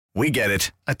We get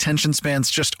it. Attention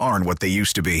spans just aren't what they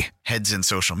used to be. Heads in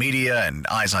social media and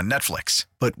eyes on Netflix.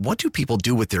 But what do people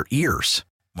do with their ears?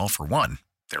 Well, for one,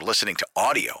 they're listening to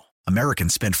audio.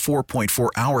 Americans spend 4.4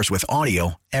 hours with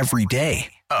audio every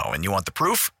day. Oh, and you want the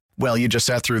proof? Well, you just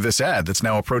sat through this ad that's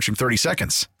now approaching 30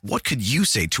 seconds. What could you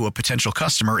say to a potential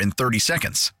customer in 30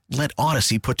 seconds? Let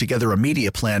Odyssey put together a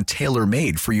media plan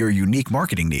tailor-made for your unique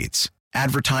marketing needs.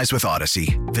 Advertise with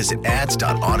Odyssey. Visit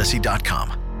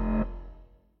ads.odyssey.com.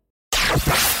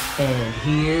 And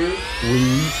here we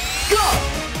go.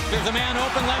 There's a man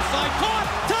open left side. Caught.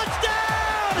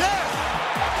 Touchdown! Yes.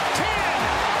 10,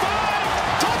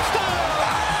 5,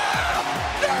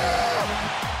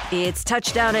 touchdown! It's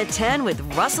Touchdown at 10 with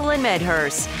Russell and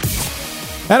Medhurst.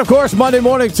 And, of course, Monday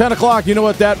morning, 10 o'clock, you know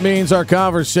what that means. Our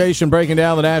conversation breaking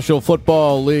down the National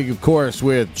Football League, of course,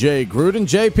 with Jay Gruden.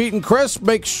 Jay, Pete, and Chris,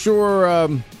 make sure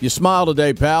you smile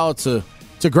today, pal. It's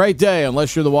a great day,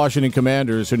 unless you're the Washington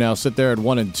Commanders, who now sit there at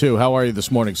 1-2. How are you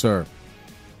this morning, sir?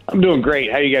 I'm doing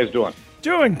great. How you guys doing?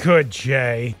 Doing good,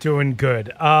 Jay. Doing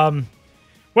good. Well,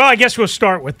 I guess we'll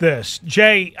start with this,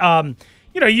 Jay.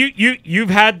 You've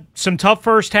had some tough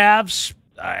first halves.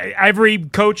 Every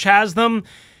coach has them.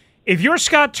 If you're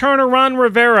Scott Turner, Ron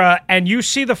Rivera, and you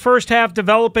see the first half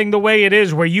developing the way it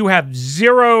is, where you have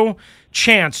zero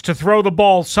chance to throw the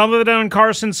ball, some of it on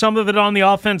Carson, some of it on the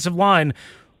offensive line,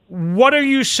 what are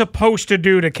you supposed to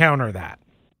do to counter that?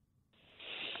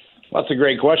 Well, that's a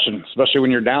great question, especially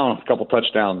when you're down a couple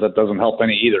touchdowns. That doesn't help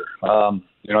any either.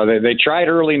 They tried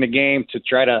early in the game to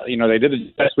try to, they did a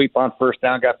jet sweep on first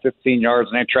down, got 15 yards,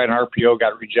 and they tried an RPO,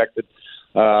 got rejected.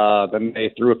 Then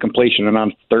they threw a completion, and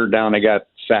on third down they got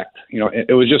sacked.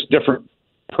 It was just different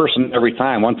person every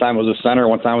time. One time it was a center,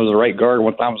 one time it was a right guard,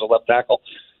 one time it was a left tackle,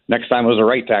 next time it was a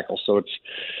right tackle. So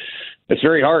it's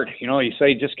very hard. You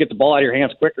say just get the ball out of your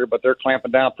hands quicker, but they're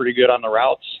clamping down pretty good on the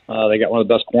routes. They got one of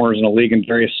the best corners in the league in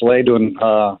Darius Slay doing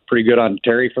pretty good on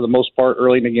Terry for the most part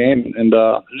early in the game. And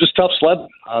just tough sled.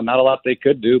 Not a lot they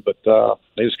could do, but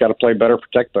they just got to play better,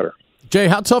 protect better. Jay,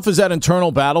 how tough is that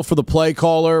internal battle for the play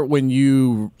caller when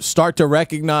you start to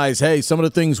recognize, hey, some of the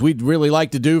things we'd really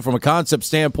like to do from a concept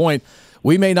standpoint,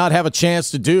 we may not have a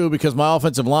chance to do because my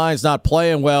offensive line's not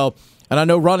playing well, and I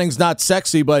know running's not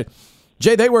sexy, but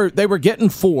Jay, they were getting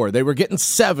 4, they were getting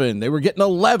 7, they were getting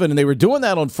 11, and they were doing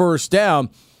that on first down.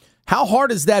 How hard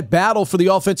is that battle for the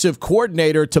offensive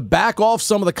coordinator to back off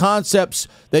some of the concepts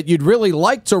that you'd really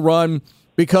like to run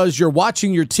because you're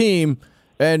watching your team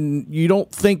and you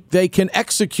don't think they can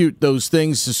execute those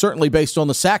things, certainly based on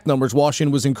the sack numbers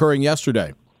Washington was incurring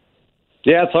yesterday?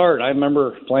 Yeah, it's hard. I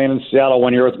remember playing in Seattle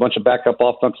one year with a bunch of backup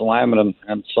offensive linemen,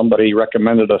 and somebody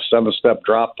recommended a 7-step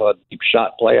drop, a deep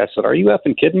shot play. I said, "Are you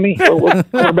effing kidding me? We're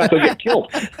about to get killed."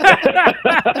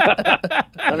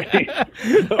 I mean,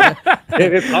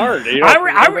 it's hard.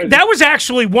 That was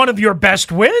actually one of your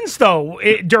best wins, though,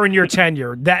 during your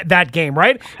tenure. That game,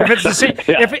 right? If it's the same,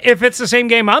 if it's the same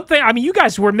game, you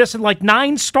guys were missing like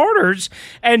 9 starters,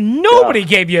 and nobody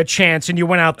gave you a chance, and you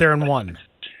went out there and won.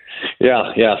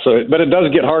 Yeah. So, but it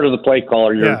does get harder to play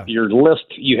caller. Your list,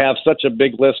 you have such a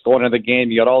big list going into the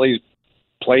game. You got all these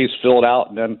plays filled out,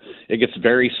 and then it gets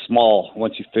very small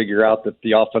once you figure out that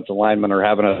the offensive linemen are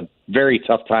having a very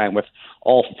tough time with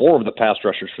all 4 of the pass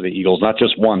rushers for the Eagles, not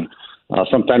just one.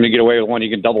 Sometimes you get away with one, you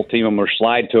can double team them or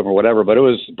slide to them or whatever. But it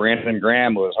was Brandon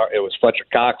Graham, it was Fletcher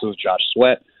Cox, it was Josh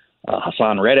Sweat,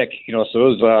 Hassan Reddick. So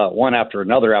it was one after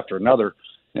another,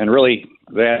 and really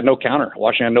they had no counter.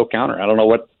 Washington had no counter. I don't know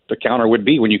what the counter would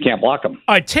be when you can't block them.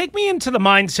 All right, take me into the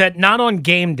mindset, not on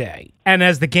game day and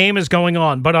as the game is going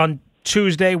on, but on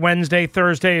Tuesday, Wednesday,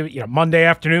 Thursday, Monday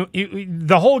afternoon,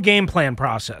 the whole game plan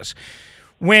process.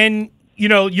 When,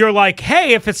 you're like,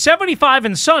 hey, if it's 75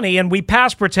 and sunny and we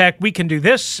pass protect, we can do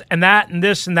this and that and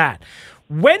this and that.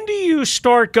 When do you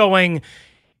start going,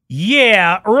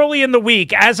 yeah, early in the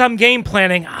week, as I'm game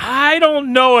planning, I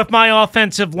don't know if my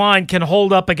offensive line can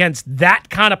hold up against that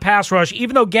kind of pass rush,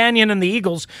 even though Gagnon and the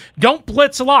Eagles don't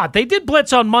blitz a lot. They did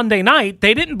blitz on Monday night.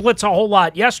 They didn't blitz a whole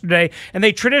lot yesterday, and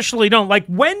they traditionally don't. Like,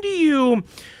 when do you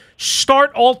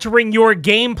start altering your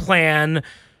game plan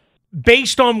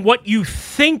based on what you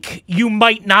think you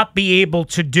might not be able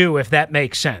to do, if that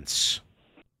makes sense?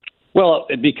 Well,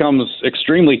 it becomes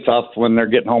extremely tough when they're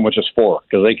getting home with just 4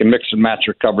 because they can mix and match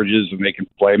their coverages, and they can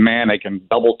play man, they can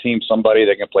double team somebody,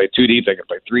 they can play 2 deep, they can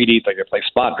play 3 deep, they can play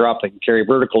spot drop, they can carry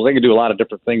verticals, they can do a lot of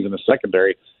different things in the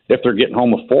secondary if they're getting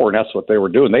home with 4, and that's what they were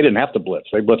doing. They didn't have to blitz.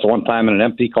 They blitzed one time in an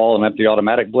empty call, an empty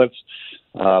automatic blitz,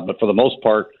 but for the most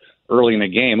part, early in the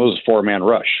game, it was a 4-man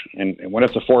rush, and when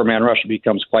it's a 4-man rush, it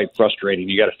becomes quite frustrating.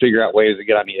 You got to figure out ways to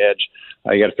get on the edge.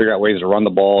 You got to figure out ways to run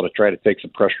the ball to try to take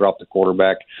some pressure off the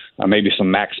quarterback. Maybe some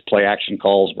max play action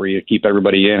calls where you keep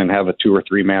everybody in and have a 2 or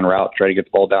 3 man route, try to get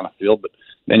the ball down the field. But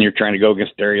then you're trying to go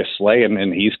against Darius Slay,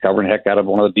 and he's covering the heck out of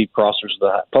one of the deep crossers of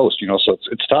the post. So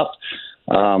it's tough.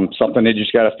 Something they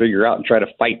just got to figure out and try to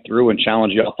fight through and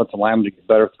challenge the offensive lineman to get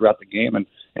better throughout the game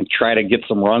and try to get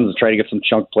some runs and try to get some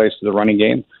chunk plays to the running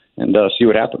game and see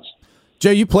what happens.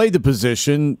 Jay, you played the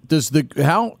position. Does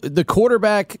the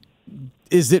quarterback,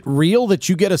 is it real that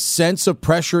you get a sense of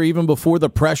pressure even before the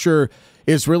pressure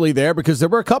is really there? Because there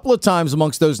were a couple of times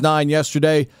amongst those 9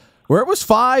 yesterday where it was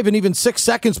 5 and even 6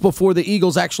 seconds before the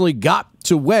Eagles actually got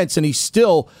to Wentz, and he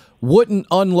still wouldn't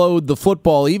unload the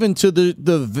football, even to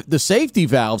the safety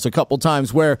valves a couple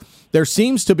times where there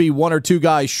seems to be 1 or 2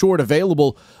 guys short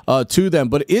available to them.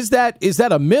 But is that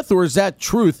a myth, or is that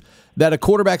truth that a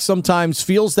quarterback sometimes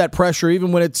feels that pressure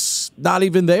even when it's not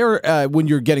even there when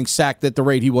you're getting sacked at the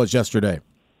rate he was yesterday?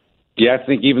 Yeah, I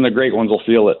think even the great ones will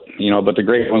feel it, but the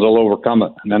great ones will overcome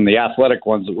it. And then the athletic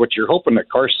ones, what you're hoping that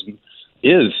Carson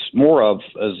is more of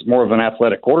an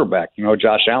athletic quarterback.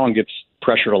 Josh Allen gets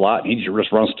pressured a lot, and he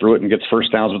just runs through it and gets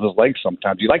first downs with his legs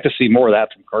sometimes. You'd like to see more of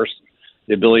that from Carson,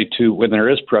 the ability to, when there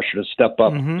is pressure, to step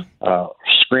up,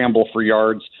 scramble for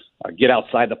yards, get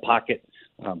outside the pocket,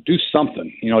 do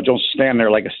something. Don't stand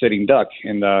there like a sitting duck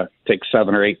and take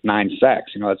 7 or 8, 9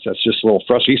 sacks. That's just a little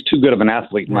frustrating. He's too good of an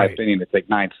athlete, in my opinion, to take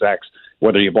 9 sacks,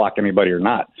 whether you block anybody or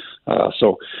not.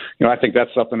 I think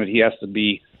that's something that he has to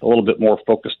be a little bit more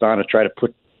focused on, to try to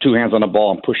put 2 hands on the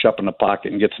ball and push up in the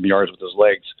pocket and get some yards with his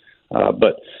legs.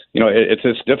 But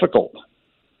it's difficult.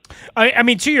 I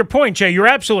mean, to your point, Jay, you're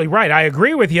absolutely right. I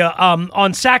agree with you.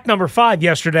 On sack number 5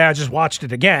 yesterday, I just watched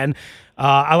it again.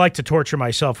 I like to torture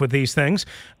myself with these things.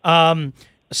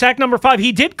 Sack number 5,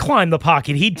 he did climb the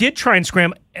pocket. He did try and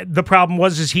scram. The problem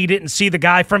was he didn't see the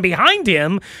guy from behind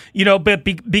him, but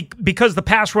because the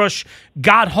pass rush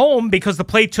got home, because the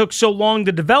play took so long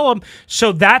to develop.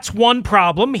 So that's one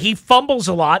problem. He fumbles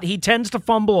a lot. He tends to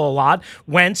fumble a lot,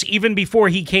 Wentz, even before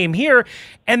he came here.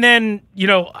 And then,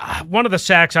 one of the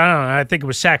sacks, I don't know, I think it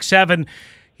was sack 7,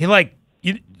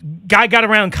 guy got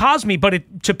around Cosme, but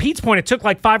to Pete's point, it took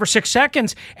like 5 or 6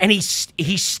 seconds, and he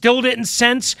still didn't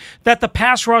sense that the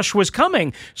pass rush was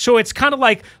coming. So it's kind of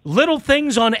like little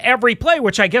things on every play,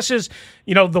 which I guess is,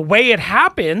 the way it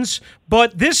happens.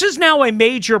 But this is now a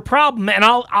major problem, and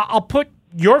I'll put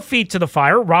your feet to the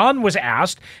fire. Ron was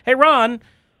asked, "Hey, Ron,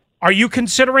 are you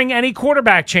considering any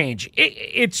quarterback change?"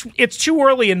 It's too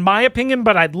early, in my opinion,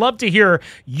 but I'd love to hear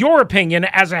your opinion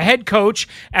as a head coach,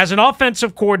 as an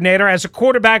offensive coordinator, as a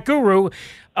quarterback guru.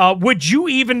 Would you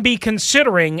even be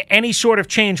considering any sort of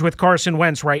change with Carson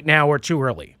Wentz right now, or too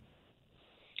early?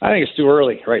 I think it's too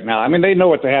early right now. I mean, they know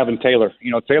what they have in Taylor.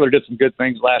 Taylor did some good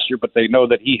things last year, but they know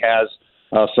that he has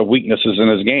some weaknesses in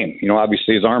his game.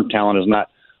 Obviously his arm talent is not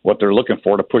what they're looking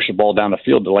for to push the ball down the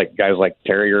field to like guys like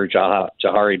Terry or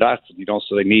Jahari Dotson.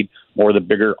 So they need more of the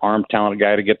bigger arm talent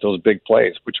guy to get those big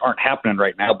plays, which aren't happening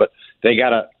right now, but they got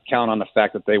to count on the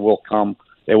fact that they will come.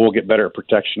 They will get better at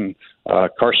protection.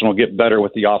 Carson will get better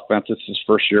with the offense. It's his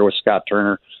first year with Scott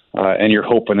Turner, and you're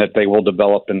hoping that they will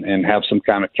develop and have some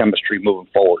kind of chemistry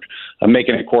moving forward.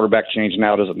 Making a quarterback change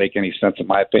now doesn't make any sense, in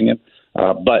my opinion,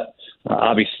 but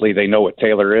obviously they know what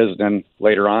Taylor is. Then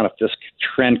later on, if this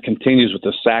trend continues with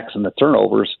the sacks and the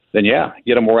turnovers, then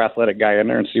get a more athletic guy in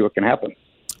there and see what can happen.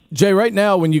 Jay, right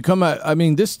now when you come out,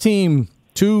 this team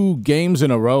 2 games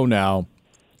in a row now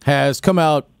has come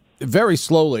out very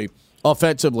slowly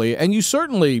offensively, and you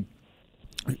certainly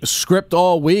script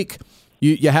all week.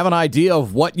 You have an idea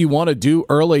of what you want to do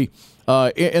early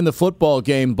in the football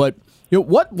game, but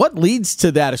what leads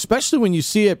to that, especially when you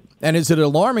see it, and is it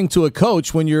alarming to a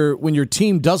coach when your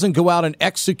team doesn't go out and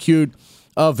execute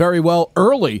very well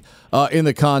early in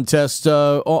the contest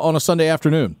on a Sunday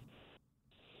afternoon?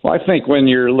 Well, I think when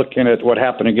you're looking at what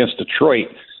happened against Detroit,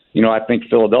 I think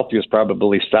Philadelphia is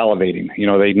probably salivating.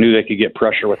 They knew they could get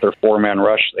pressure with their 4-man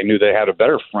rush. They knew they had a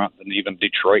better front than even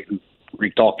Detroit, and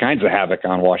wreaked all kinds of havoc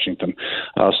on Washington.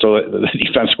 So the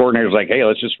defense coordinator was like, hey,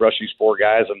 let's just rush these 4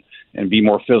 guys and be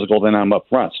more physical than them up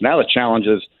front. So now the challenge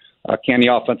is, can the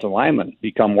offensive linemen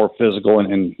become more physical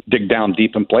and dig down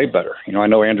deep and play better? I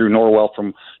know Andrew Norwell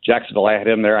from Jacksonville, I had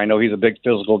him there. I know he's a big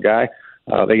physical guy.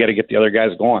 They got to get the other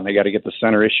guys going. They got to get the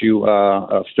center issue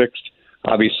fixed.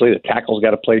 Obviously, the tackles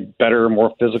got to play better,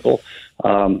 more physical.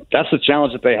 That's the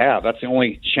challenge that they have. That's the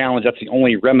only challenge. That's the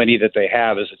only remedy that they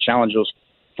have, is to challenge those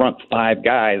front 5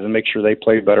 guys and make sure they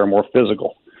play better, more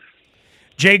physical.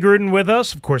 Jay Gruden with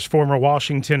us, of course, former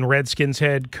Washington Redskins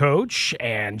head coach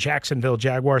and Jacksonville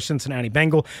Jaguars, Cincinnati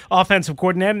Bengal offensive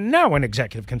coordinator, now an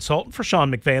executive consultant for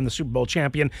Sean McVay and the Super Bowl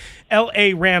champion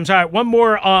L.A. Rams. All right, one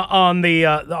more on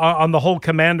the whole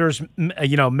Commanders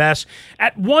mess.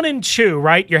 At 1-2,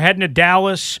 right? You're heading to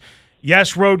Dallas.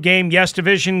 Yes, road game. Yes,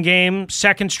 division game.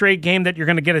 Second straight game that you're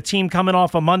going to get a team coming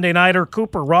off a Monday nighter.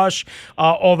 Cooper Rush,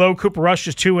 although Cooper Rush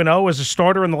is 2-0 as a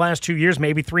starter in the last 2 years,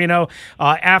 maybe 3-0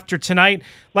 after tonight.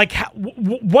 Like,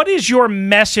 what is your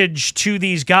message to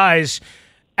these guys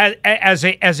as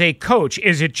a coach?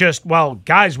 Is it just, well,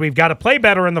 guys, we've got to play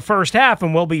better in the first half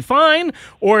and we'll be fine?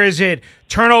 Or is it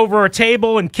turn over a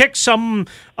table and kick some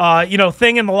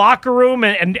thing in the locker room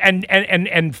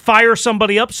and fire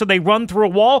somebody up so they run through a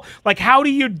wall? Like, how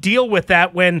do you deal with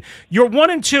that when you're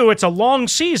 1-2? It's a long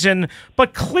season,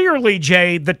 but clearly,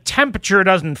 Jay, the temperature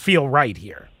doesn't feel right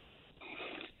here.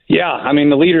 Yeah, I mean,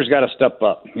 the leader's got to step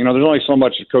up. There's only so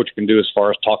much a coach can do as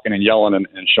far as talking and yelling and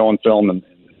showing film and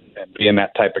being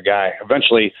that type of guy.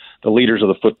 Eventually, the leaders of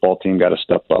the football team got to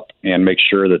step up and make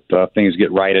sure that things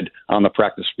get righted on the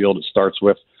practice field. It starts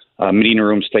with meeting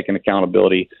rooms, taking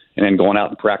accountability, and then going out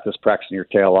and practicing your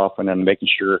tail off, and then making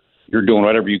sure you're doing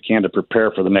whatever you can to prepare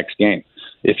for the next game.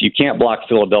 If you can't block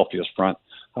Philadelphia's front,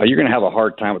 you're going to have a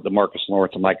hard time with DeMarcus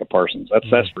Lawrence and Micah Parsons.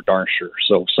 That's for darn sure.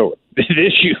 So the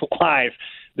issue lies.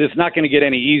 This is not going to get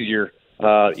any easier.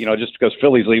 Just because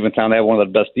Philly's leaving town, they have one of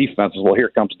the best defenses. Well, here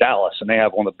comes Dallas, and they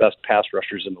have one of the best pass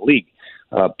rushers in the league.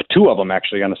 Two of them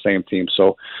actually on the same team.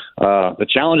 So the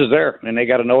challenge is there, and they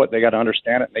got to know it. They got to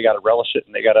understand it. And they got to relish it,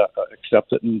 and they got to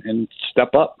accept it and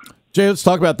step up. Jay, let's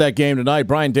talk about that game tonight.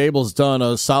 Brian Daboll's done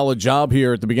a solid job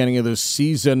here at the beginning of this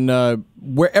season.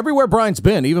 Everywhere Brian's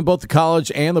been, even both the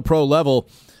college and the pro level,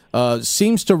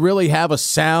 seems to really have a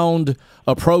sound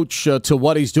approach to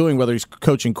what he's doing, whether he's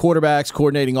coaching quarterbacks,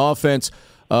 coordinating offense,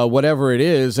 whatever it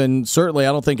is. And certainly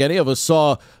I don't think any of us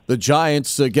saw the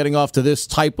Giants getting off to this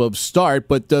type of start.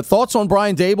 But thoughts on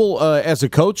Brian Daboll as a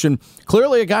coach, and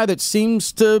clearly a guy that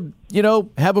seems to,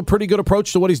 have a pretty good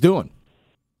approach to what he's doing.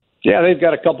 Yeah, they've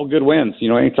got a couple good wins.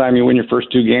 Anytime you win your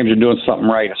first two games, you're doing something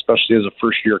right, especially as a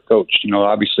first-year coach.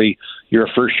 Obviously you're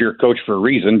a first-year coach for a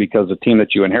reason, because the team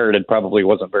that you inherited probably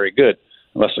wasn't very good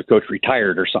unless the coach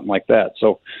retired or something like that.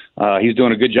 So he's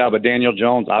doing a good job of Daniel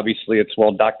Jones. Obviously, it's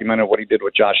well documented what he did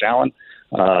with Josh Allen,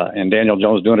 and Daniel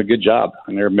Jones doing a good job.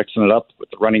 And they're mixing it up with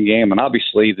the running game. And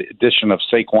obviously the addition of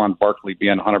Saquon Barkley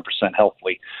being 100%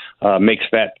 healthy makes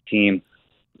that team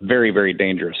very, very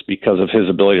dangerous because of his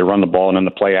ability to run the ball and then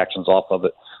the play actions off of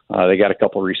it. They got a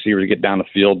couple of receivers to get down the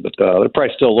field, but they're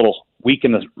probably still a little weak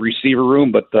in the receiver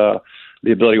room, but the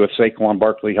ability with Saquon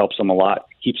Barkley helps them a lot,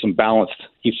 keeps them balanced,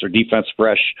 keeps their defense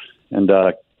fresh, and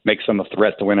makes them a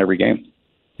threat to win every game.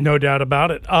 No doubt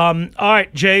about it. All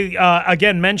right, Jay,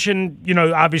 again, mentioned,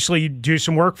 obviously you do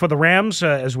some work for the Rams,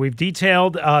 as we've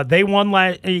detailed. They won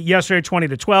yesterday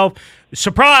 20-12.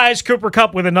 Surprise, Cooper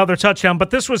Kupp with another touchdown, but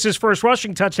this was his first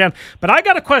rushing touchdown. But I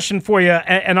got a question for you,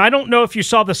 and I don't know if you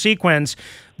saw the sequence.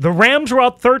 The Rams were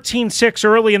up 13-6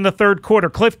 early in the third quarter.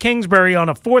 Cliff Kingsbury on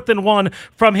a 4th and 1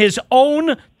 from his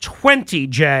own 20,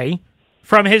 Jay.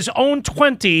 From his own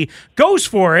 20, goes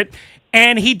for it.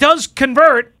 And he does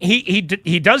convert. He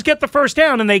does get the first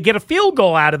down, and they get a field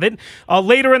goal out of it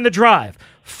later in the drive.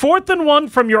 4th and 1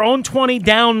 from your own 20,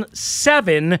 down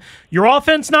 7. Your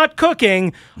offense not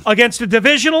cooking against a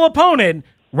divisional opponent.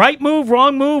 Right move,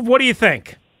 wrong move? What do you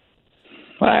think?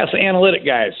 Well, that's the analytic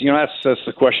guys. That's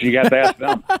the question you got to ask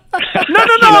them. No,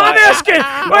 I'm asking.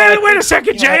 Wait a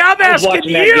second, Jay. I'm asking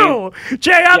you.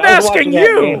 Jay, I'm asking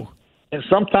you. And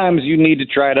sometimes you need to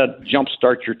try to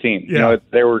jumpstart your team. Yeah.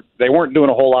 They weren't doing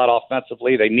a whole lot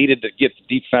offensively. They needed to get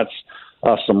the defense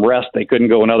some rest. They couldn't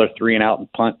go another 3 and out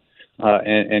and punt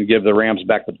and give the Rams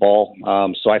back the ball.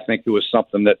 So I think it was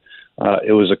something that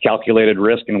it was a calculated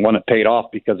risk and one that paid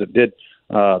off because it did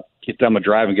get them a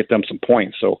drive and get them some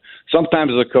points. So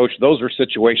sometimes as a coach, those were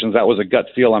situations that was a gut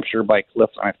feel, I'm sure, by Cliff.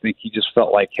 I think he just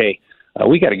felt like, hey,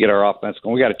 we got to get our offense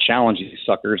going. We got to challenge these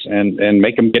suckers and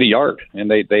make them get a yard,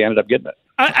 and they ended up getting it.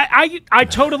 I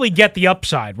totally get the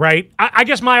upside, right? I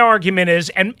guess my argument is,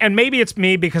 and maybe it's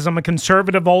me because I'm a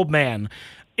conservative old man,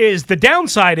 is the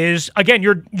downside is, again,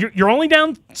 you're only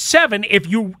down 7. If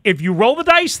you roll the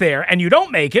dice there and you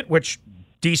don't make it, which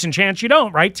decent chance you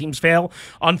don't, right? Teams fail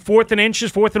on 4th and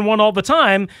inches, 4th and 1 all the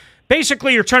time.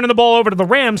 Basically, you're turning the ball over to the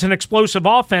Rams, an explosive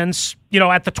offense,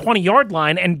 at the 20-yard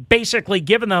line, and basically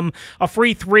giving them a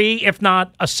free 3, if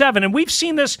not a 7. And we've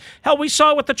seen this. Hell, we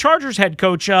saw it with the Chargers head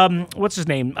coach. What's his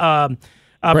name?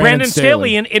 Brandon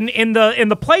Staley in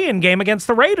the play-in game against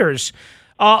the Raiders.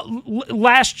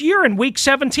 last year in Week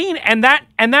 17, and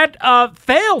that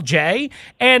failed, Jay.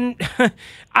 And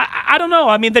I don't know.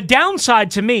 I mean, the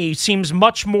downside to me seems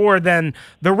much more than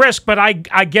the risk, but I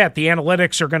get the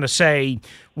analytics are going to say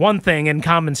one thing and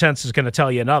common sense is going to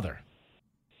tell you another.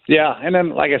 Yeah, and then,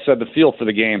 like I said, the feel for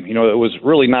the game. You know, it was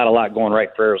really not a lot going right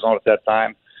for Arizona at that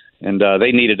time, and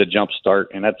they needed a jump start,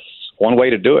 and that's one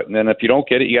way to do it. And then if you don't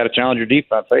get it, you got to challenge your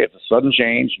defense. Hey, it's a sudden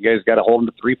change. You guys got to hold them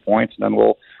to 3 points, and then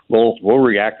we'll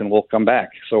react and we'll come back.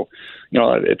 So, you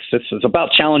know, it's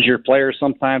about challenging your players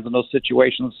sometimes in those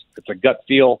situations. It's a gut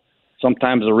feel.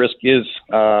 Sometimes the risk is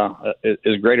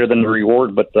greater than the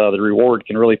reward, but the reward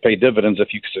can really pay dividends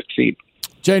if you succeed.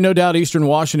 Jay, no doubt Eastern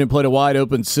Washington played a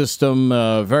wide-open system,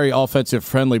 very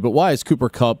offensive-friendly, but why is Cooper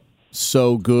Kupp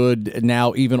so good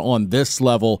now, even on this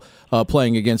level,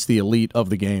 playing against the elite of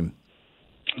the game?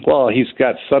 Well, he's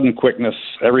got sudden quickness.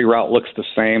 Every route looks the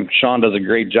same. Sean does a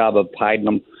great job of hiding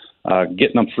them,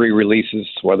 getting them free releases,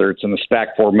 whether it's in the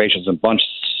stack formations and bunch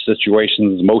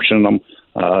situations, motioning them,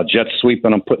 jet sweeping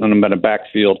them, putting them in the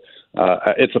backfield.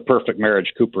 It's a perfect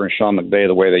marriage, Cooper and Sean McVay,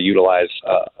 the way they utilize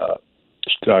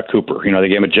Cooper. You know, they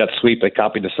gave him a jet sweep. They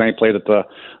copied the same play that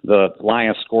the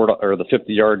Lions scored, or the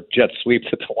 50-yard jet sweep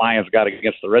that the Lions got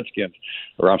against the Redskins.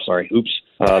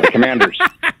 The Commanders.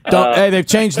 Hey, they've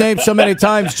changed names so many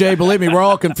times, Jay. Believe me, we're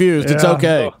all confused. Yeah. It's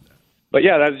okay. But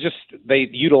yeah, that's just, they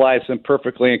utilize him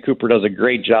perfectly, and Cooper does a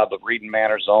great job of reading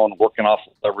man or zone, working off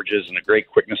leverages, and a great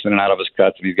quickness in and out of his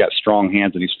cuts. And he's got strong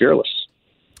hands, and he's fearless.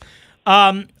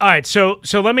 All right, so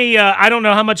let me. I don't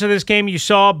know how much of this game you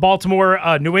saw. Baltimore,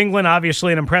 New England,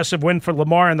 obviously an impressive win for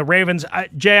Lamar and the Ravens.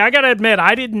 Jay, I got to admit,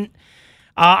 I didn't.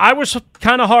 I was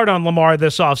kind of hard on Lamar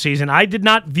this offseason. I did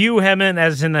not view him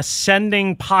as an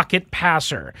ascending pocket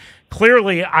passer.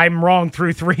 Clearly, I'm wrong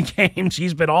through 3 games.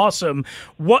 He's been awesome.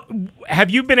 What have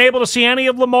you been able to see any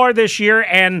of Lamar this year?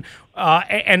 And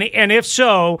if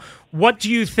so, what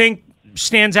do you think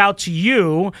stands out to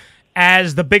you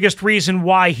as the biggest reason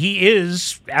why he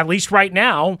is, at least right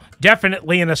now,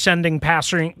 definitely an ascending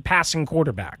passing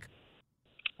quarterback?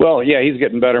 Well, yeah, he's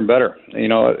getting better and better. You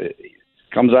know,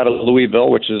 comes out of Louisville,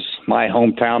 which is my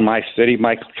hometown, my city,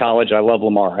 my college. I love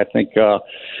Lamar. I think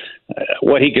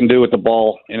what he can do with the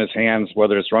ball in his hands,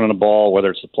 whether it's running the ball, whether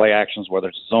it's the play actions, whether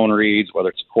it's zone reads, whether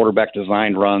it's quarterback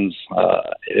designed runs,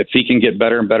 if he can get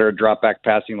better and better at drop back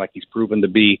passing like he's proven to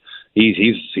be,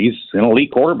 he's an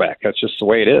elite quarterback. That's just the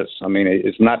way it is. I mean,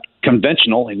 it's not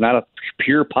conventional. He's not a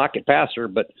pure pocket passer,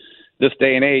 but this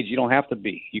day and age, you don't have to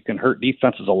be. You can hurt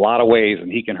defenses a lot of ways,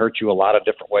 and he can hurt you a lot of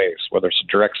different ways, whether it's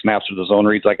direct snaps or the zone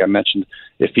reads, like I mentioned.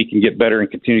 If he can get better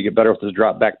and continue to get better with his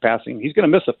drop-back passing, he's going to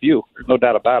miss a few. There's no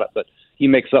doubt about it, but he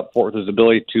makes up for it with his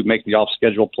ability to make the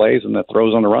off-schedule plays and the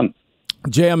throws on the run.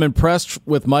 Jay, I'm impressed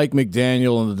with Mike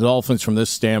McDaniel and the Dolphins from this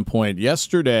standpoint.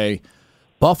 Yesterday,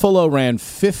 Buffalo ran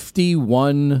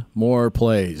 51 more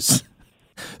plays.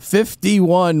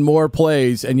 51 more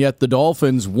plays, and yet the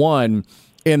Dolphins won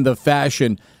in the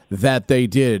fashion that they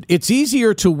did. It's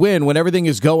easier to win when everything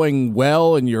is going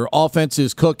well and your offense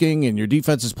is cooking and your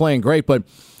defense is playing great, but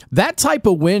that type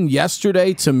of win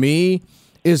yesterday, to me,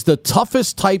 is the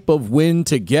toughest type of win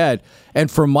to get.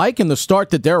 And for Mike and the start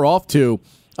that they're off to,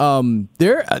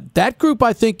 that group,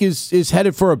 I think, is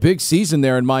headed for a big season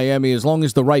there in Miami, as long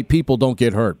as the right people don't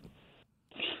get hurt.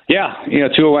 Yeah,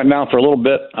 Tua went down for a little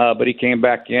bit, but he came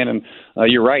back in, and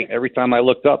you're right. Every time I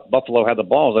looked up, Buffalo had the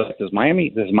ball. I was like, does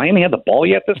Miami have the ball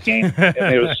yet this game?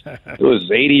 And it was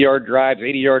 80-yard drives,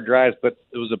 but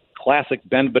it was a classic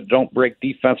bend but don't break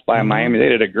defense by Miami. They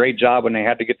did a great job when they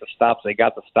had to get the stops. They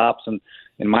got the stops, and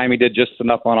Miami did just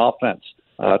enough on offense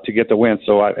to get the win.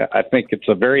 So I think it's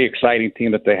a very exciting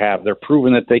team that they have. They're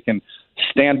proving that they can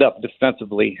stand up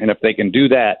defensively, and if they can do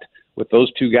that with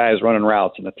those 2 guys running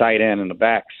routes and the tight end and the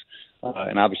backs,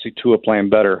 and obviously Tua playing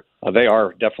better, they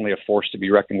are definitely a force to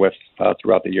be reckoned with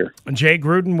throughout the year. Jay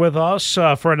Gruden with us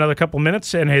for another couple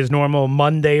minutes in his normal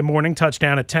Monday morning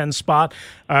touchdown at 10 spot.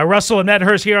 Russell and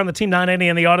Medhurst here on the Team 980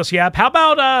 and the Odyssey app. How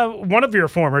about one of your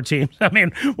former teams? I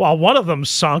mean, while one of them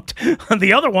sunk,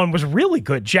 the other one was really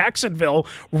good. Jacksonville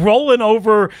rolling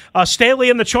over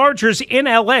Staley and the Chargers in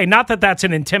L.A. Not that that's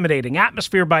an intimidating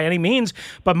atmosphere by any means,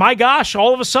 but my gosh,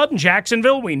 all of a sudden,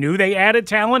 Jacksonville, we knew they added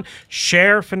talent.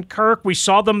 Sheriff and Kirk, we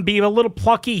saw them be a little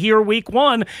plucky here week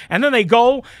 1, and then they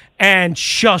go and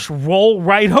just roll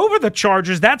right over the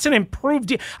Chargers. That's an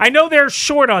improved I know they're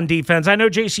short on defense. I know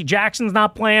J.C. Jackson's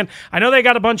not playing. I know they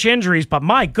got a bunch of injuries, but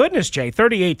my goodness, Jay,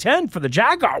 38-10 for the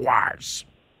Jaguars.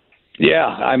 Yeah,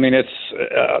 I mean, it's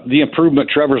the improvement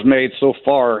Trevor's made so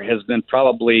far has been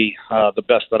probably the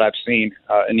best that I've seen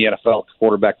in the NFL at the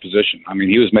quarterback position. I mean,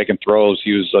 he was making throws.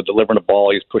 He was delivering the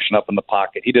ball. He was pushing up in the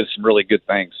pocket. He did some really good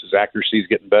things. His accuracy is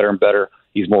getting better and better.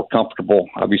 He's more comfortable.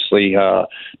 Obviously,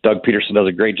 Doug Peterson does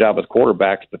a great job with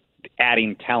quarterbacks, but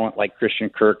adding talent like Christian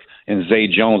Kirk and Zay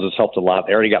Jones has helped a lot.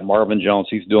 They already got Marvin Jones.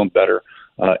 He's doing better.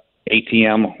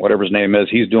 ATM, whatever his name is,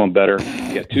 he's doing better.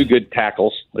 They got two good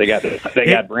tackles. They got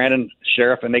Brandon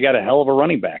Sheriff, and they got a hell of a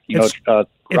running back. It's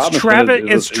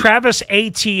Travis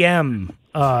ATM.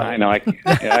 I know. I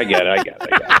get it.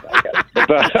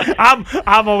 But,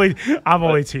 I'm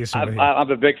only teasing.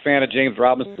 I'm a big fan of James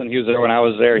Robinson. He was there when I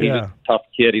was there. He's a tough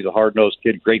kid. He's a hard-nosed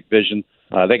kid. Great vision.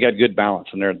 They got good balance,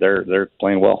 and they're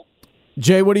playing well.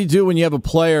 Jay, what do you do when you have a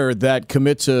player that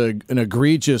commits an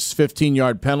egregious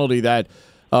 15-yard penalty that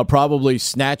probably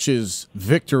snatches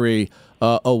victory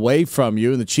away from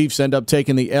you, and the Chiefs end up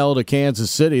taking the L to Kansas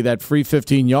City? That free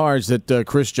 15 yards that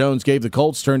Chris Jones gave the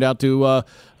Colts turned out to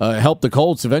help the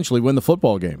Colts eventually win the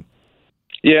football game.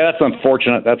 Yeah, that's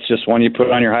unfortunate. That's just one you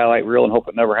put on your highlight reel and hope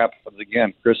it never happens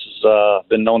again. Chris has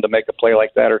been known to make a play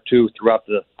like that or two throughout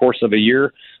the course of a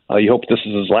year. You hope this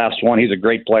is his last one. He's a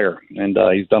great player, and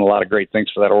he's done a lot of great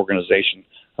things for that organization.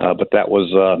 But that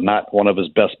was not one of his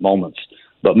best moments.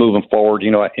 But moving forward,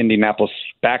 Indianapolis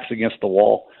backs against the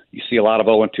wall. You see a lot of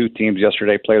 0-2 teams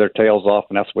yesterday play their tails off,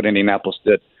 and that's what Indianapolis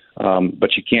did.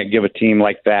 But you can't give a team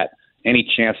like that any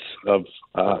chance of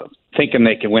thinking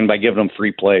they can win by giving them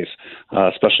free plays,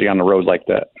 especially on the road like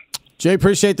that. Jay,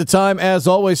 appreciate the time. As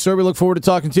always, sir, we look forward to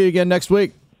talking to you again next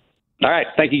week. All right.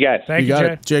 Thank you, guys. Thank you,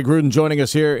 Jay. Jay Gruden joining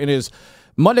us here in his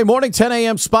Monday morning 10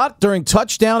 a.m. spot during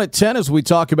Touchdown at 10 as we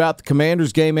talk about the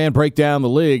Commanders game and break down the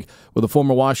league with a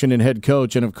former Washington head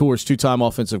coach and, of course, two-time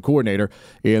offensive coordinator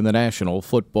in the National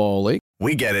Football League.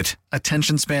 We get it.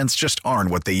 Attention spans just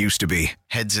aren't what they used to be.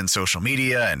 Heads in social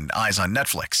media and eyes on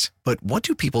Netflix. But what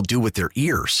do people do with their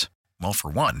ears? Well,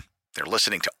 for one, they're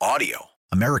listening to audio.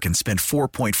 Americans spend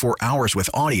 4.4 hours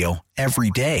with audio every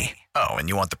day. Oh, and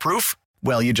you want the proof?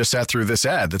 Well, you just sat through this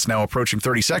ad that's now approaching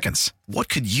 30 seconds. What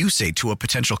could you say to a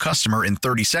potential customer in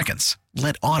 30 seconds?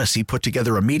 Let Odyssey put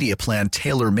together a media plan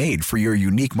tailor-made for your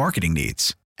unique marketing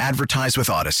needs. Advertise with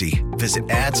Odyssey. Visit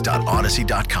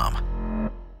ads.odyssey.com.